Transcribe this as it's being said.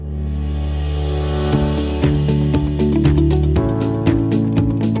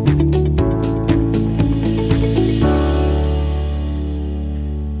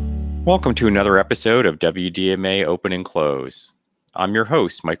Welcome to another episode of WDMA Open and Close. I'm your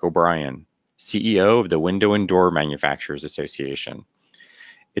host, Mike O'Brien, CEO of the Window and Door Manufacturers Association.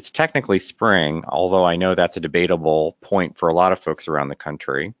 It's technically spring, although I know that's a debatable point for a lot of folks around the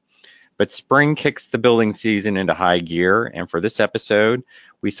country. But spring kicks the building season into high gear, and for this episode,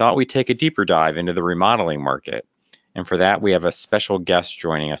 we thought we'd take a deeper dive into the remodeling market. And for that, we have a special guest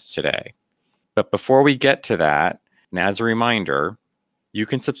joining us today. But before we get to that, and as a reminder, you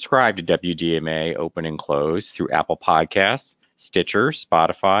can subscribe to WDMA Open and Close through Apple Podcasts, Stitcher,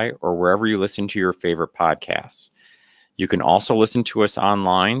 Spotify, or wherever you listen to your favorite podcasts. You can also listen to us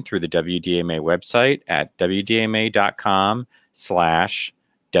online through the WDMA website at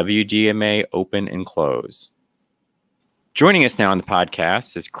wdma.com/WDMA Open and Close. Joining us now on the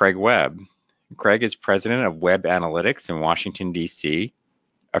podcast is Craig Webb. Craig is president of Webb Analytics in Washington, D.C.,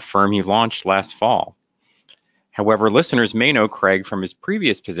 a firm he launched last fall. However, listeners may know Craig from his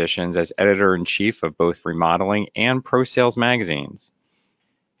previous positions as editor-in-chief of both Remodeling and Pro Sales magazines.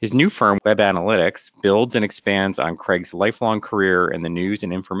 His new firm, Webb Analytics, builds and expands on Craig's lifelong career in the news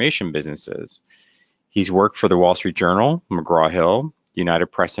and information businesses. He's worked for the Wall Street Journal, McGraw-Hill, United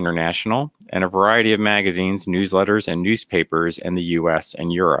Press International, and a variety of magazines, newsletters, and newspapers in the U.S.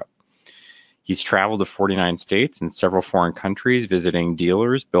 and Europe. He's traveled to 49 states and several foreign countries, visiting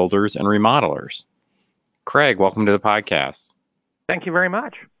dealers, builders, and remodelers. Craig, welcome to the podcast. Thank you very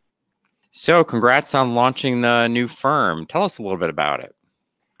much. So, congrats on launching the new firm. Tell us a little bit about it.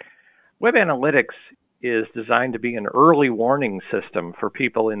 Webb Analytics is designed to be an early warning system for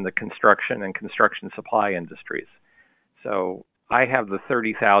people in the construction and construction supply industries. So, I have the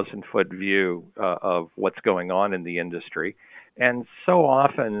 30,000-foot view of what's going on in the industry. And so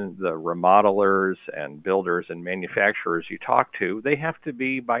often the remodelers and builders and manufacturers you talk to, they have to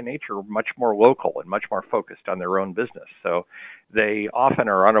be by nature much more local and much more focused on their own business. So they often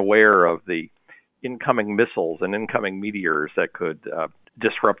are unaware of the incoming missiles and incoming meteors that could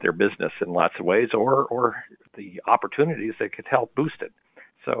disrupt their business in lots of ways, or the opportunities that could help boost it.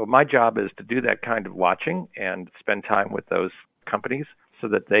 So my job is to do that kind of watching and spend time with those companies so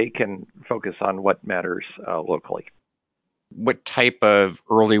that they can focus on what matters locally. What type of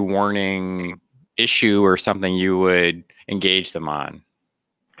early warning issue or something you would engage them on?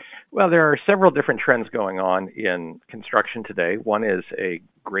 Well, there are several different trends going on in construction today. One is a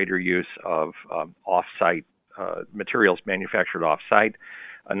greater use of off-site materials manufactured off-site.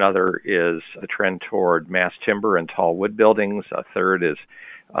 Another is a trend toward mass timber and tall wood buildings. A third is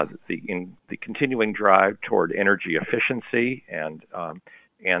the continuing drive toward energy efficiency and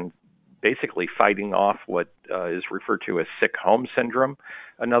basically fighting off what is referred to as sick home syndrome.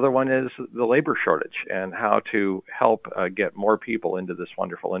 Another one is the labor shortage and how to help get more people into this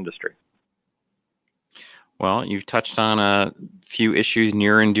wonderful industry. Well, you've touched on a few issues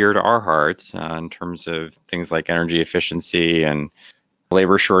near and dear to our hearts in terms of things like energy efficiency and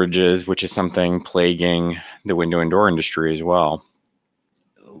labor shortages, which is something plaguing the window and door industry as well.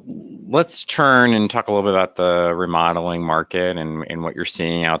 Let's turn and talk a little bit about the remodeling market and what you're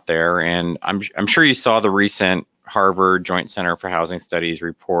seeing out there. And I'm sure you saw the recent Harvard Joint Center for Housing Studies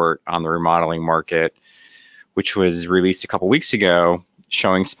report on the remodeling market, which was released a couple weeks ago,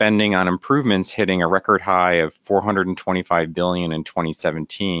 showing spending on improvements hitting a record high of $425 billion in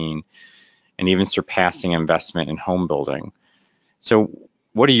 2017, and even surpassing investment in home building. So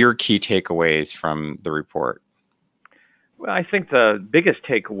what are your key takeaways from the report? Well, I think the biggest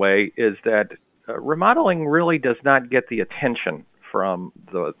takeaway is that remodeling really does not get the attention from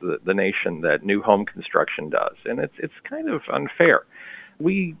the nation that new home construction does, and it's kind of unfair.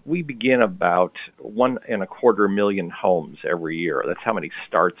 We begin about 1.25 million homes every year. That's how many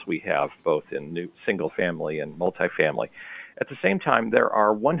starts we have, both in new single family and multifamily. At the same time, there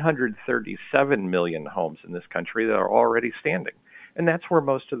are 137 million homes in this country that are already standing. And that's where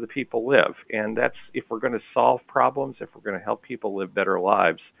most of the people live. And that's, if we're going to solve problems, if we're going to help people live better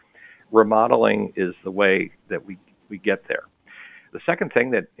lives, remodeling is the way that we get there. The second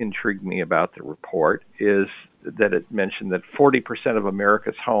thing that intrigued me about the report is that it mentioned that 40% of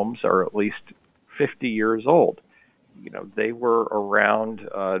America's homes are at least 50 years old. You know, they were around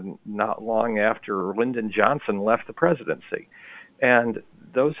not long after Lyndon Johnson left the presidency. And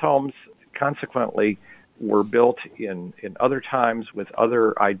those homes, consequently, were built in other times with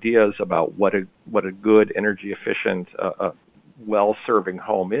other ideas about what a good, energy efficient, well-serving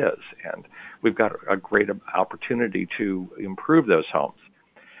home is. And we've got a great opportunity to improve those homes.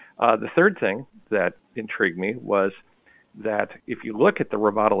 The third thing that intrigued me was that if you look at the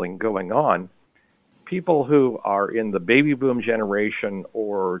remodeling going on, people who are in the baby boom generation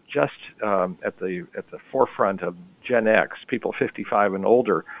or just at the forefront of Gen X, people 55 and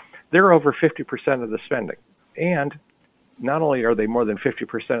older, they're over 50% of the spending. And not only are they more than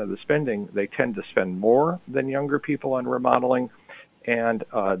 50% of the spending, they tend to spend more than younger people on remodeling, and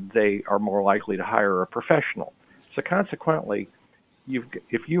they are more likely to hire a professional. So consequently,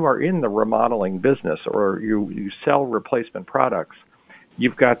 if you are in the remodeling business or you sell replacement products,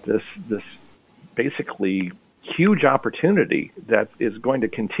 you've got this basically huge opportunity that is going to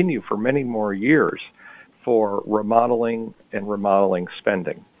continue for many more years for remodeling and remodeling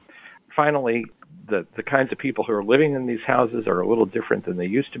spending. Finally, the kinds of people who are living in these houses are a little different than they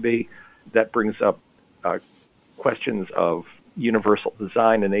used to be. That brings up questions of universal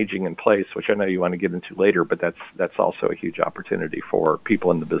design and aging in place, which I know you want to get into later, but that's also a huge opportunity for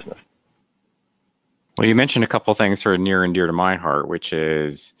people in the business. Well, you mentioned a couple of things sort of near and dear to my heart, which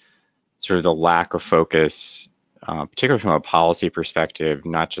is sort of the lack of focus, particularly from a policy perspective,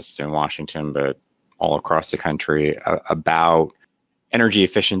 not just in Washington, but all across the country, about energy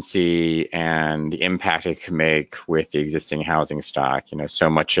efficiency and the impact it can make with the existing housing stock. So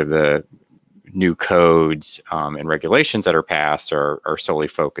much of the new codes and regulations that are passed are solely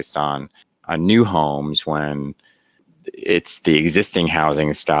focused on new homes, when it's the existing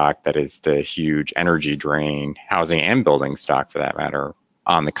housing stock that is the huge energy drain, housing and building stock for that matter,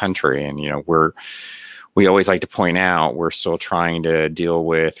 on the country. And we always like to point out we're still trying to deal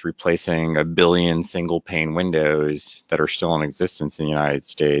with replacing 1 billion single pane windows that are still in existence in the United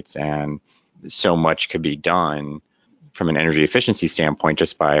States, and so much could be done from an energy efficiency standpoint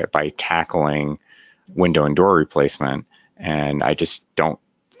just by tackling window and door replacement. And I just don't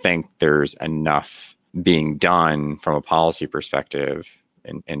think there's enough being done from a policy perspective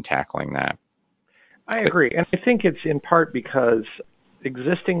in tackling that. I agree. And I think it's in part because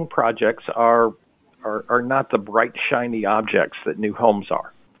existing projects are not the bright, shiny objects that new homes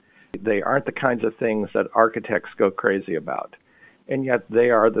are. They aren't the kinds of things that architects go crazy about. And yet they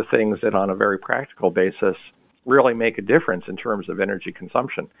are the things that on a very practical basis really make a difference in terms of energy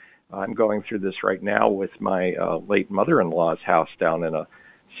consumption. I'm going through this right now with my late mother-in-law's house down in a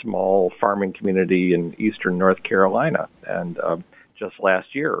small farming community in eastern North Carolina. And just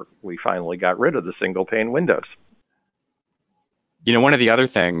last year, we finally got rid of the single pane windows. One of the other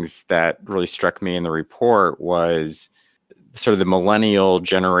things that really struck me in the report was sort of the millennial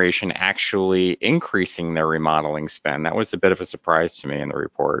generation actually increasing their remodeling spend. That was a bit of a surprise to me in the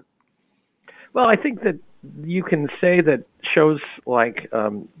report. Well, I think that you can say that shows like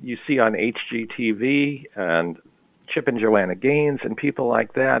you see on HGTV and Chip and Joanna Gaines and people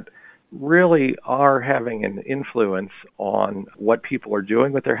like that really are having an influence on what people are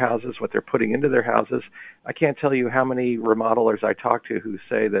doing with their houses, what they're putting into their houses. I can't tell you how many remodelers I talk to who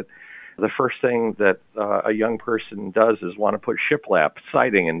say that the first thing that a young person does is want to put shiplap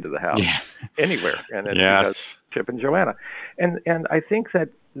siding into the house anywhere, and it's because Chip and Joanna. And I think that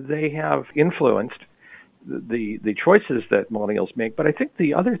they have influenced the choices that millennials make. But I think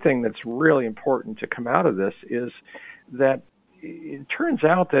the other thing that's really important to come out of this is that it turns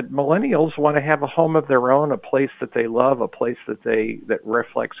out that millennials want to have a home of their own, a place that they love, a place that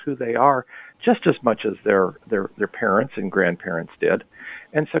reflects who they are, just as much as their parents and grandparents did.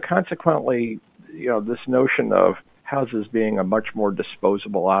 And so consequently, this notion of houses being a much more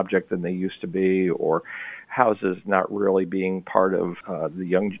disposable object than they used to be, or houses not really being part of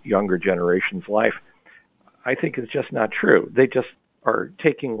the younger generation's life, I think is just not true. They just are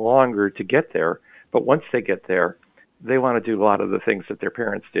taking longer to get there, but once they get there, they want to do a lot of the things that their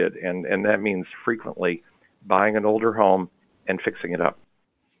parents did, and that means frequently buying an older home and fixing it up.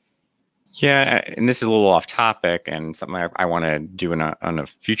 Yeah, and this is a little off topic and something I want to do on a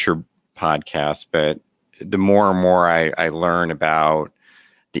future podcast, but the more and more I learn about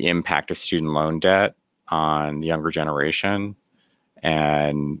the impact of student loan debt on the younger generation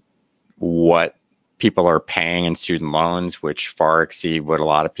and what people are paying in student loans, which far exceed what a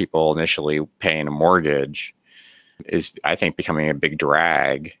lot of people initially pay in a mortgage, is, I think, becoming a big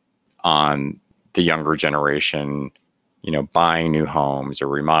drag on the younger generation, buying new homes or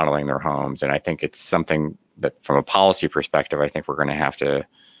remodeling their homes. And I think it's something that, from a policy perspective, I think we're going to have to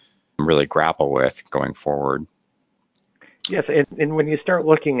really grapple with going forward. Yes, and when you start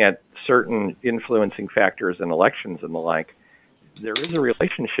looking at certain influencing factors in elections and the like, there is a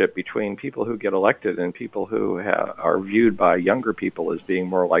relationship between people who get elected and people who are viewed by younger people as being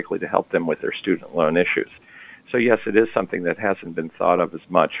more likely to help them with their student loan issues. So yes, it is something that hasn't been thought of as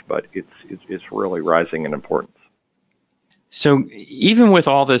much, but it's really rising in importance. So even with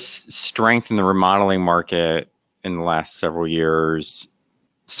all this strength in the remodeling market in the last several years,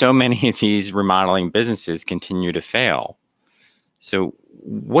 so many of these remodeling businesses continue to fail. So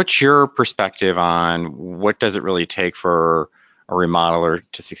what's your perspective on what does it really take for a remodeler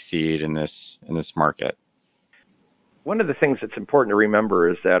to succeed in this market? One of the things that's important to remember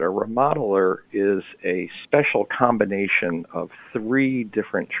is that a remodeler is a special combination of three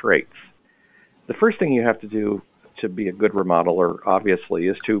different traits. The first thing you have to do to be a good remodeler, obviously,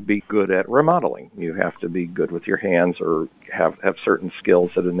 is to be good at remodeling. You have to be good with your hands or have certain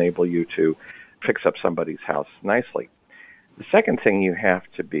skills that enable you to fix up somebody's house nicely. The second thing you have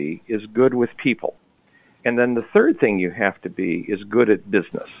to be is good with people. And then the third thing you have to be is good at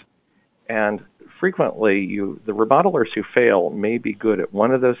business. And frequently, the remodelers who fail may be good at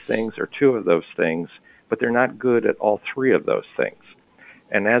one of those things or two of those things, but they're not good at all three of those things.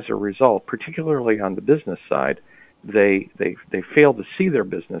 And as a result, particularly on the business side, they fail to see their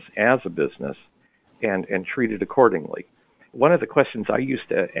business as a business and treat it accordingly. One of the questions I used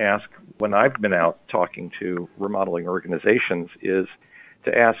to ask when I've been out talking to remodeling organizations is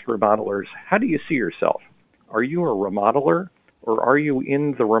to ask remodelers, how do you see yourself? Are you a remodeler or are you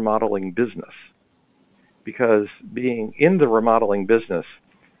in the remodeling business? Because being in the remodeling business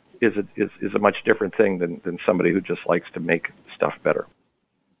is a much different thing than somebody who just likes to make stuff better.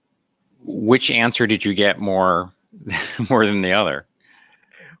 Which answer did you get more than the other?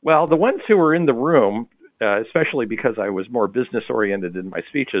 Well, the ones who were in the room, especially because I was more business-oriented in my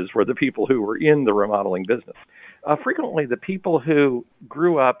speeches, were the people who were in the remodeling business. Frequently, the people who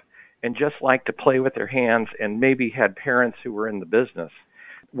grew up and just liked to play with their hands and maybe had parents who were in the business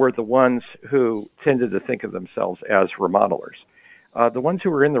were the ones who tended to think of themselves as remodelers. The ones who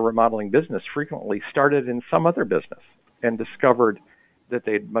were in the remodeling business frequently started in some other business and discovered that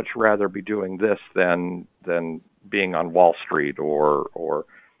they'd much rather be doing this than being on Wall Street or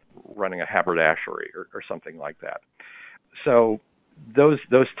running a haberdashery or something like that. So those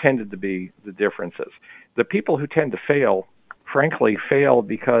tended to be the differences. The people who tend to fail, frankly, fail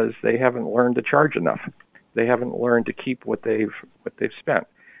because they haven't learned to charge enough. They haven't learned to keep what they've spent.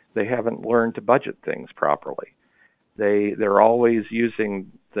 They haven't learned to budget things properly. They're always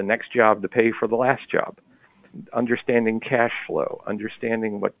using the next job to pay for the last job. Understanding cash flow,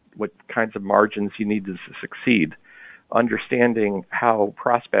 understanding what kinds of margins you need to succeed, understanding how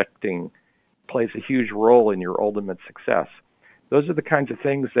prospecting plays a huge role in your ultimate success. Those are the kinds of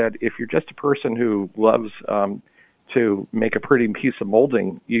things that if you're just a person who loves to make a pretty piece of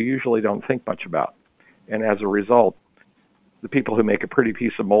molding, you usually don't think much about. And as a result, the people who make a pretty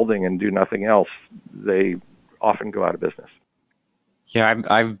piece of molding and do nothing else, they often go out of business. Yeah,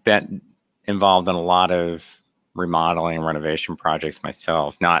 I've been involved in a lot of remodeling and renovation projects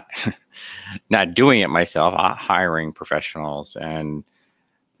myself, not doing it myself, hiring professionals. And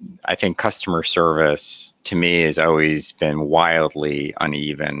I think customer service to me has always been wildly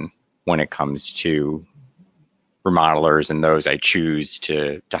uneven when it comes to remodelers and those I choose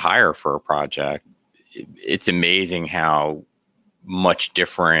to hire for a project. It's amazing how much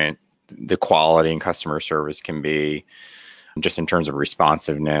different the quality and customer service can be, just in terms of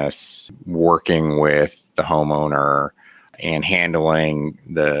responsiveness, working with the homeowner and handling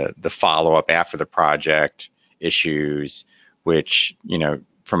the follow-up after the project issues, which,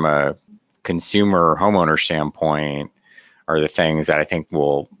 from a consumer homeowner standpoint, are the things that I think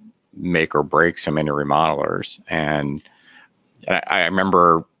will make or break so many remodelers. And I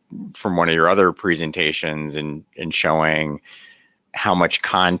remember from one of your other presentations and showing how much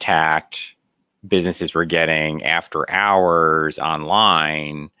contact businesses were getting after hours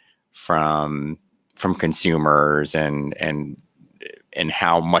online from consumers and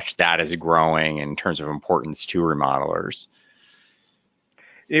how much that is growing in terms of importance to remodelers.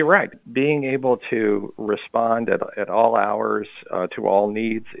 You're right. Being able to respond at all hours to all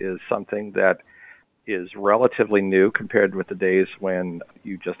needs is something that is relatively new compared with the days when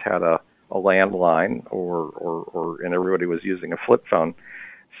you just had a landline and everybody was using a flip phone.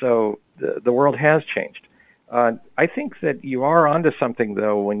 So the world has changed. I think that you are onto something,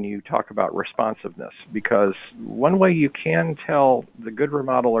 though, when you talk about responsiveness, because one way you can tell the good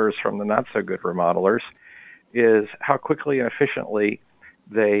remodelers from the not-so-good remodelers is how quickly and efficiently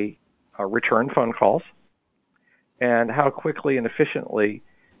they return phone calls and how quickly and efficiently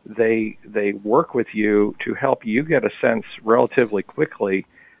they work with you to help you get a sense relatively quickly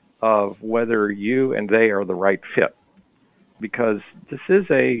of whether you and they are the right fit. Because this is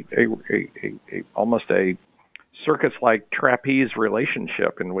a almost a circus-like trapeze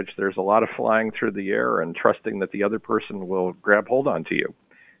relationship in which there's a lot of flying through the air and trusting that the other person will grab hold onto you,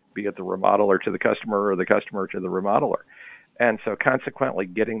 be it the remodeler to the customer or the customer to the remodeler. And so consequently,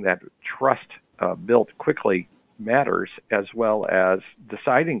 getting that trust built quickly matters, as well as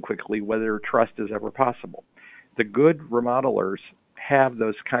deciding quickly whether trust is ever possible. The good remodelers have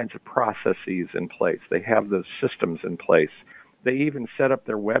those kinds of processes in place. They have those systems in place They even set up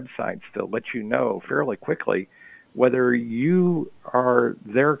their websites to let you know fairly quickly whether you are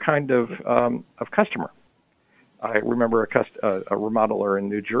their kind of customer. I remember a remodeler in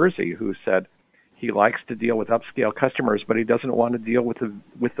New Jersey who said he likes to deal with upscale customers, but he doesn't want to deal with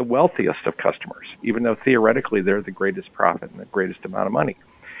the wealthiest of customers, even though theoretically they're the greatest profit and the greatest amount of money.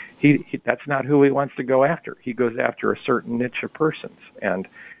 That's not who he wants to go after. He goes after a certain niche of persons, and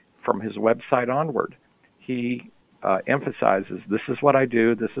from his website onward, he emphasizes, this is what I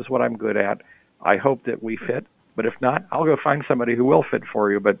do, this is what I'm good at. I hope that we fit, but if not, I'll go find somebody who will fit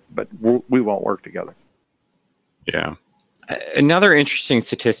for you, but we won't work together. Yeah. Another interesting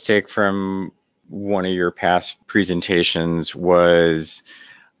statistic from one of your past presentations was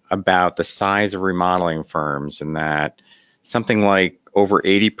about the size of remodeling firms, and that something like over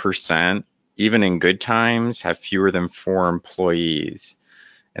 80%, even in good times, have fewer than 4 employees.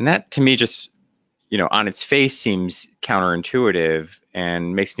 And that to me just, on its face seems counterintuitive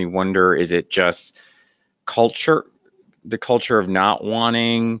and makes me wonder, is it just the culture of not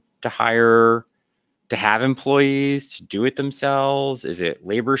wanting to have employees to do it themselves? Is it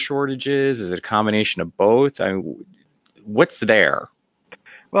labor shortages? Is it a combination of both? What's there?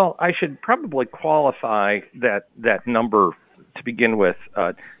 Well, I should probably qualify that number to begin with,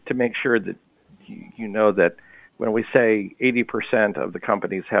 to make sure that you know that when we say 80% of the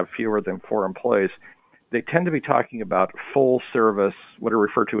companies have fewer than 4 employees, they tend to be talking about full service, what are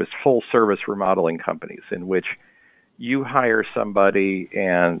referred to as full service remodeling companies, in which you hire somebody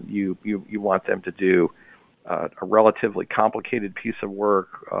and you want them to do a relatively complicated piece of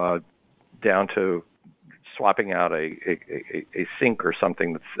work, down to swapping out a sink or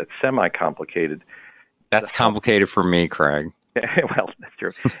something that's semi-complicated. That's complicated for me, Craig. Well, that's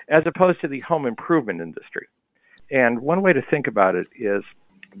true. As opposed to the home improvement industry. And one way to think about it is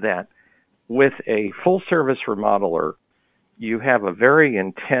that with a full-service remodeler, you have a very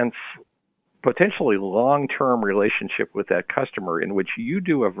intense, potentially long-term relationship with that customer, in which you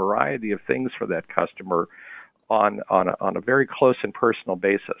do a variety of things for that customer on a very close and personal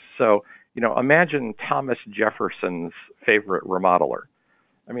basis. So, imagine Thomas Jefferson's favorite remodeler.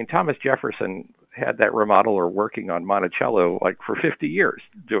 I mean, Thomas Jefferson had that remodeler working on Monticello like for 50 years,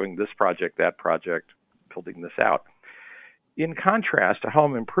 doing this project, that project, building this out. In contrast, a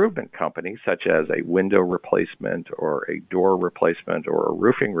home improvement company, such as a window replacement or a door replacement or a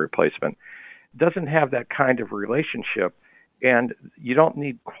roofing replacement, doesn't have that kind of relationship, and you don't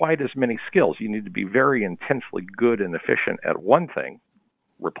need quite as many skills. You need to be very intensely good and efficient at one thing,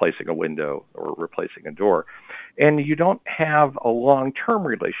 replacing a window or replacing a door, and you don't have a long-term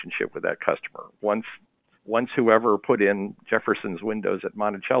relationship with that customer. Once whoever put in Jefferson's windows at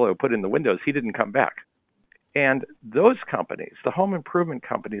Monticello put in the windows, he didn't come back. And those companies, the home improvement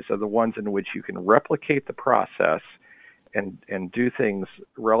companies, are the ones in which you can replicate the process and do things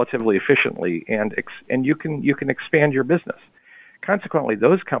relatively efficiently, and you can expand your business. Consequently,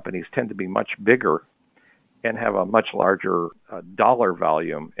 those companies tend to be much bigger and have a much larger dollar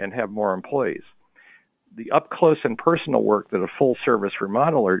volume and have more employees. The up close and personal work that a full service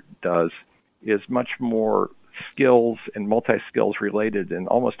remodeler does is much more skills and multi-skills related and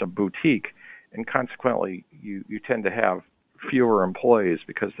almost a boutique, and consequently you tend to have fewer employees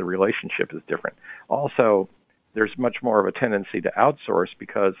because the relationship is different. Also, there's much more of a tendency to outsource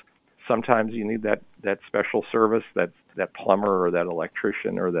because sometimes you need that special service, that plumber or that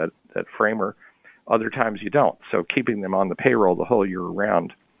electrician or that framer. Other times you don't. So keeping them on the payroll the whole year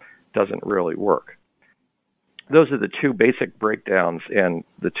round doesn't really work. Those are the two basic breakdowns and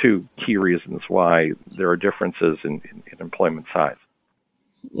the two key reasons why there are differences in employment size.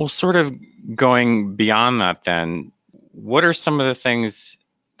 Well, sort of going beyond that then, what are some of the things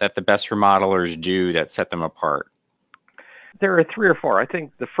that the best remodelers do that set them apart? There are 3 or 4. I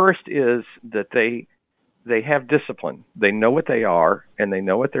think the first is that they have discipline. They know what they are and they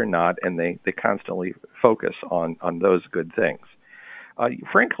know what they're not, and they constantly focus on those good things.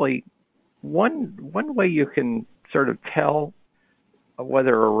 Frankly, one way you can sort of tell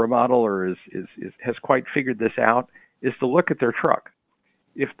whether a remodeler has quite figured this out is to look at their truck.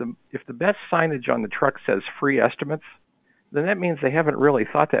 If the best signage on the truck says free estimates, then that means they haven't really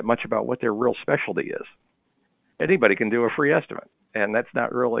thought that much about what their real specialty is. Anybody can do a free estimate, and that's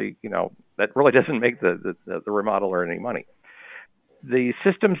not really, that really doesn't make the remodeler any money. The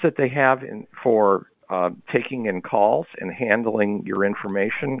systems that they have for taking in calls and handling your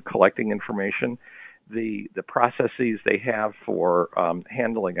information, collecting information, the processes they have for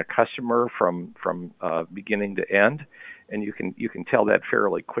handling a customer from beginning to end, and you can tell that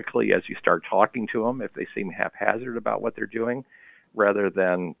fairly quickly as you start talking to them if they seem haphazard about what they're doing, rather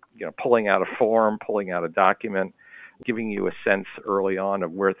than pulling out a form, pulling out a document. giving you a sense early on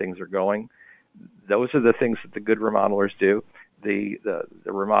of where things are going. Those are the things that the good remodelers do. The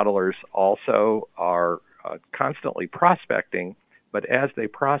remodelers also are constantly prospecting, but as they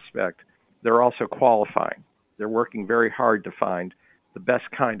prospect, they're also qualifying. They're working very hard to find the best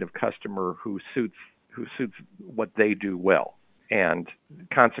kind of customer who suits what they do well. And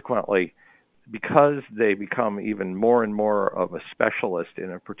consequently, because they become even more and more of a specialist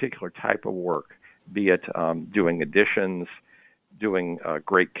in a particular type of work, be it doing additions, doing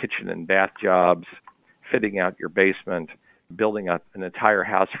great kitchen and bath jobs, fitting out your basement, building up an entire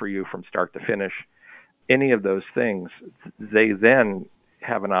house for you from start to finish, any of those things, they then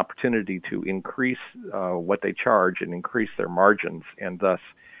have an opportunity to increase what they charge and increase their margins, and thus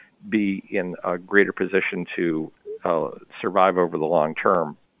be in a greater position to survive over the long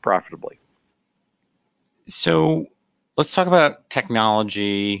term profitably. So let's talk about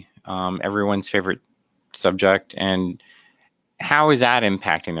technology, everyone's favorite subject, and how is that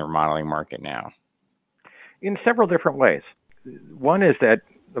impacting the remodeling market now? In several different ways. One is that,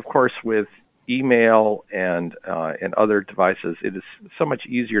 of course, with email and other devices, it is so much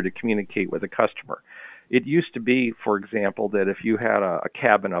easier to communicate with a customer. It used to be, for example, that if you had a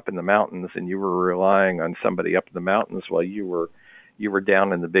cabin up in the mountains and you were relying on somebody up in the mountains while you were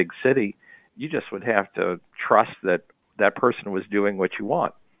down in the big city, you just would have to trust that that person was doing what you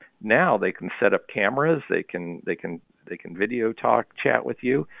want. Now they can set up cameras, they can video chat with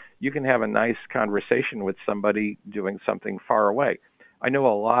you. You can have a nice conversation with somebody doing something far away. I know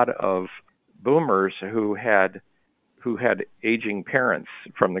a lot of boomers who had aging parents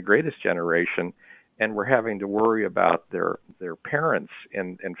from the greatest generation and were having to worry about their parents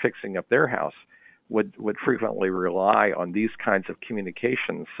and fixing up their house would frequently rely on these kinds of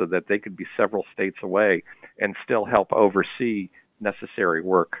communications so that they could be several states away and still help oversee necessary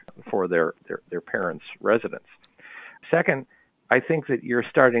work for their parents' residence. Second, I think that you're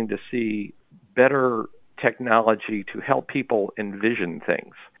starting to see better technology to help people envision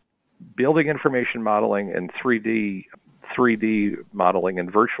things. Building information modeling and 3D modeling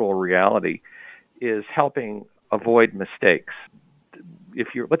and virtual reality is helping avoid mistakes. If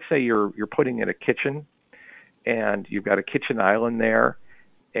let's say you're putting in a kitchen and you've got a kitchen island there,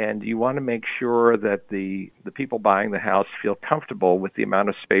 and you want to make sure that the people buying the house feel comfortable with the amount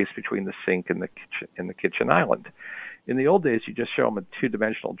of space between the sink and the kitchen island. In the old days, you just show them a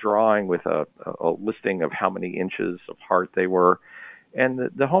two-dimensional drawing with a listing of how many inches apart they were, and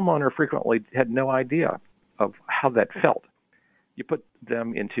the homeowner frequently had no idea of how that felt. You put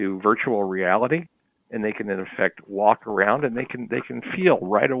them into virtual reality, and they can in effect walk around, and they can feel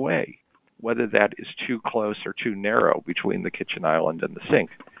right away whether that is too close or too narrow between the kitchen island and the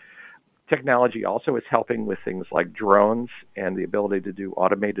sink. Technology also is helping with things like drones and the ability to do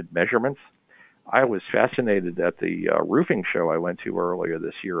automated measurements. I was fascinated at the roofing show I went to earlier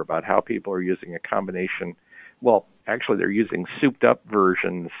this year about how people are using a combination. Well, actually, they're using souped-up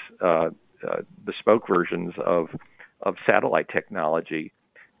versions, bespoke versions of satellite technology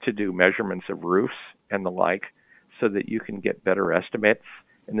to do measurements of roofs and the like, so that you can get better estimates.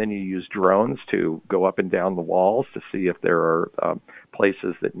 And then you use drones to go up and down the walls to see if there are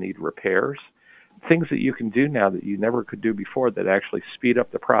places that need repairs. Things that you can do now that you never could do before that actually speed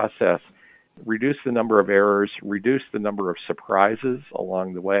up the process, reduce the number of errors, reduce the number of surprises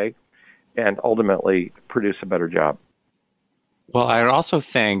along the way, and ultimately produce a better job. Well, I would also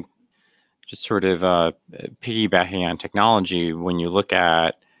think, just sort of piggybacking on technology, when you look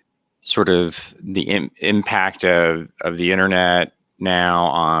at sort of the impact of the internet now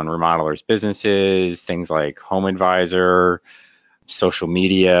on remodelers' businesses, things like HomeAdvisor, social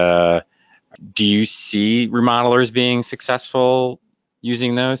media, do you see remodelers being successful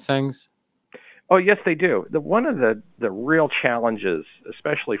using those things? Oh, yes, they do. One of the real challenges,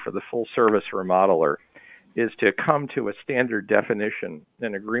 especially for the full-service remodeler, is to come to a standard definition,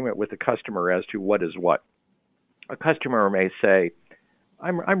 an agreement with the customer as to what is what. A customer may say,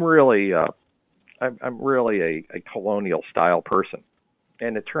 "I'm really a colonial style person,"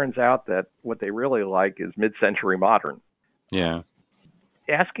 and it turns out that what they really like is mid-century modern. Yeah.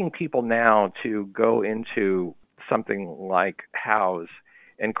 Asking people now to go into something like Houzz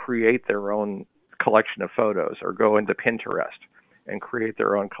and create their own collection of photos, or go into Pinterest and create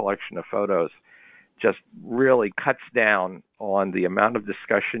their own collection of photos, just really cuts down on the amount of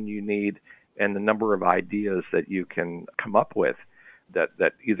discussion you need and the number of ideas that you can come up with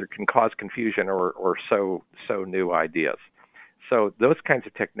that either can cause confusion or sow new ideas. So those kinds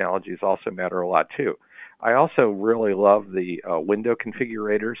of technologies also matter a lot too. I also really love the window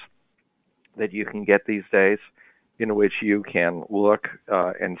configurators that you can get these days, in which you can look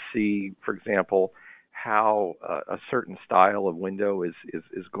and see, for example, how a certain style of window is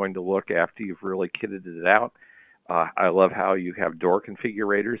going to look after you've really kitted it out. I love how you have door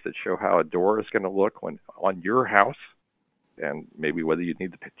configurators that show how a door is going to look when on your house, and maybe whether you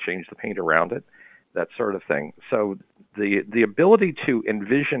need to change the paint around it, that sort of thing. So the ability to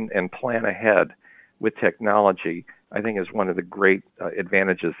envision and plan ahead with technology, I think, is one of the great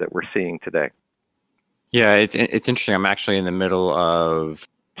advantages that we're seeing today. Yeah, it's interesting. I'm actually in the middle of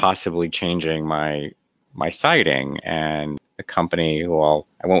possibly changing my siding, and a company who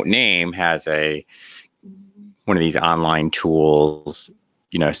I won't name has one of these online tools,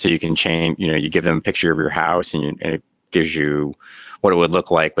 so you can change, you give them a picture of your house, and it gives you what it would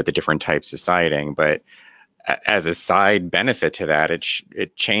look like with the different types of siding. But as a side benefit to that,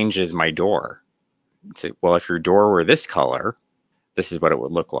 it changes my door. Well, if your door were this color, this is what it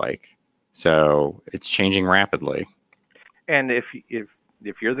would look like. So it's changing rapidly. And if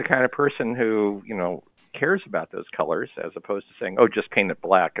you're the kind of person who cares about those colors, as opposed to saying, oh, just paint it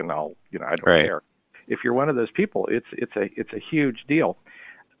black and I don't care. If you're one of those people, it's a huge deal.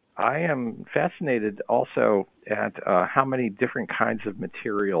 I am fascinated also at how many different kinds of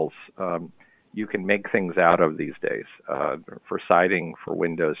materials you can make things out of these days, for siding, for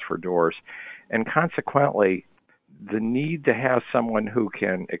windows, for doors. And consequently, the need to have someone who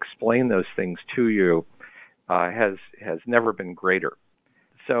can explain those things to you has never been greater.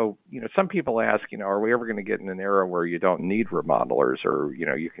 So, some people ask, are we ever going to get in an era where you don't need remodelers, or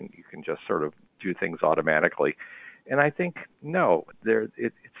you can just sort of do things automatically? And I think no,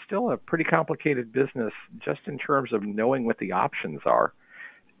 it's still a pretty complicated business, just in terms of knowing what the options are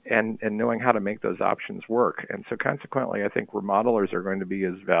and knowing how to make those options work. And so consequently, I think remodelers are going to be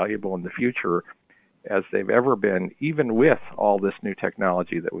as valuable in the future as they've ever been, even with all this new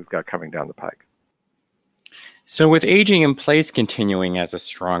technology that we've got coming down the pike. So with aging in place continuing as a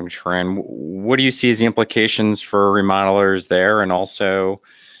strong trend, what do you see as the implications for remodelers there, and also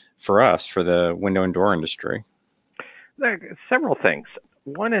for us, for the window and door industry? There are several things.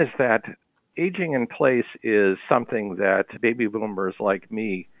 One is that aging in place is something that baby boomers like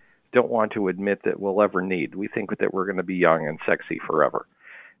me don't want to admit that we'll ever need. We think that we're going to be young and sexy forever.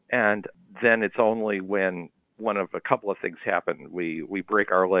 And then it's only when one of a couple of things happen. We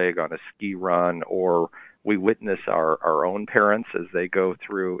break our leg on a ski run, or we witness our own parents as they go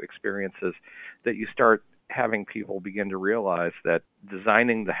through experiences, that you start having people begin to realize that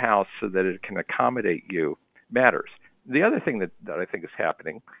designing the house so that it can accommodate you matters. The other thing that I think is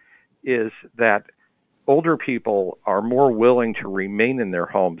happening is that older people are more willing to remain in their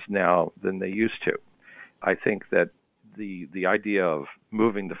homes now than they used to. I think that the idea of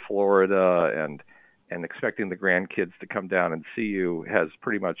moving to Florida and expecting the grandkids to come down and see you has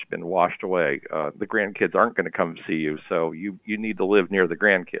pretty much been washed away. The grandkids aren't going to come see you, so you need to live near the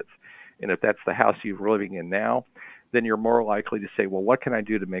grandkids. And if that's the house you're living in now, then you're more likely to say, well, what can I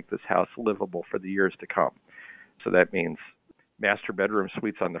do to make this house livable for the years to come? So that means master bedroom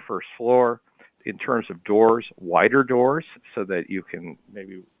suites on the first floor. In terms of doors, wider doors, so that you can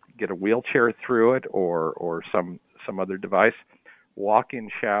maybe get a wheelchair through it, or some other device. Walk-in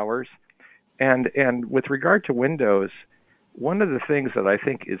showers. And with regard to windows, one of the things that I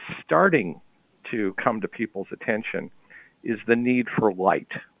think is starting to come to people's attention is the need for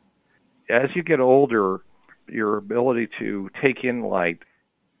light. As you get older, your ability to take in light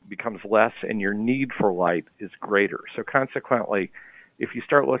becomes less, and your need for light is greater. So consequently, if you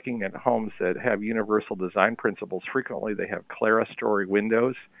start looking at homes that have universal design principles, frequently they have clerestory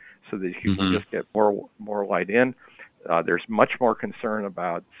windows so that you can just get more light in. There's much more concern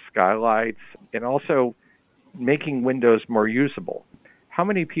about skylights, and also making windows more usable. How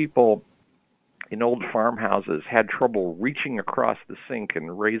many people in old farmhouses had trouble reaching across the sink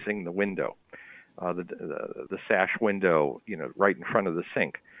and raising the window, the sash window, right in front of the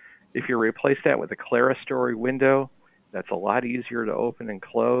sink? If you replace that with a clerestory window, that's a lot easier to open and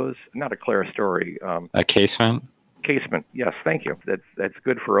close. Not a clerestory. A casement? Casement, yes, thank you. That's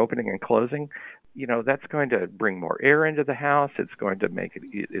good for opening and closing. That's going to bring more air into the house. It's going to make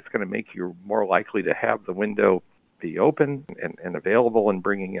you more likely to have the window be open and available and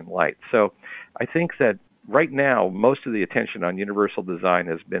bringing in light. So I think that right now, most of the attention on universal design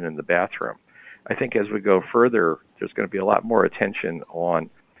has been in the bathroom. I think as we go further, there's going to be a lot more attention on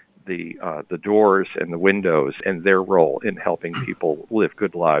the doors and the windows and their role in helping people live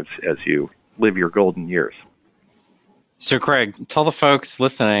good lives as you live your golden years. So Craig, tell the folks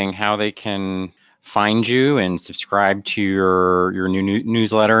listening how they can find you and subscribe to your new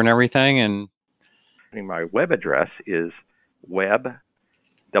newsletter and everything. And my web address is webb,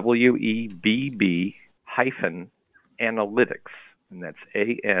 WEBB -analytics, and that's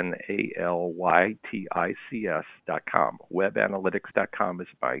ANALYTICS.com. Webanalytics.com is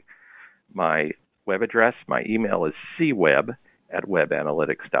my web address. My email is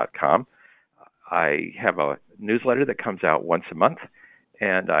cweb@webanalytics.com. I have a newsletter that comes out once a month,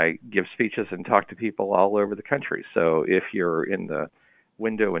 and I give speeches and talk to people all over the country. So if you're in the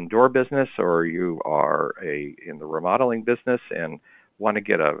window and door business, or you are in the remodeling business and want to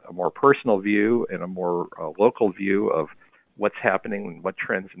get a more personal view and a more local view of what's happening and what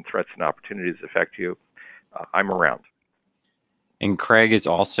trends and threats and opportunities affect you, I'm around. And Craig is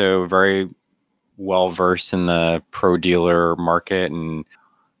also very well versed in the pro dealer market, and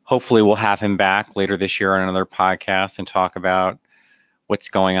hopefully we'll have him back later this year on another podcast and talk about what's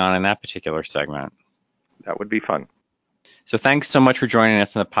going on in that particular segment. That would be fun. So thanks so much for joining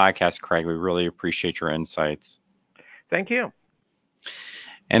us on the podcast, Craig. We really appreciate your insights. Thank you.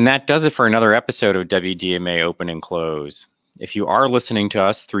 And that does it for another episode of WDMA Open and Close. If you are listening to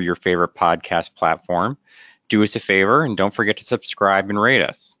us through your favorite podcast platform, do us a favor and don't forget to subscribe and rate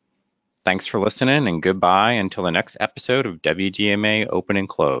us. Thanks for listening, and goodbye until the next episode of WDMA Open and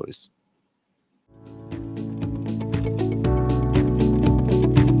Close.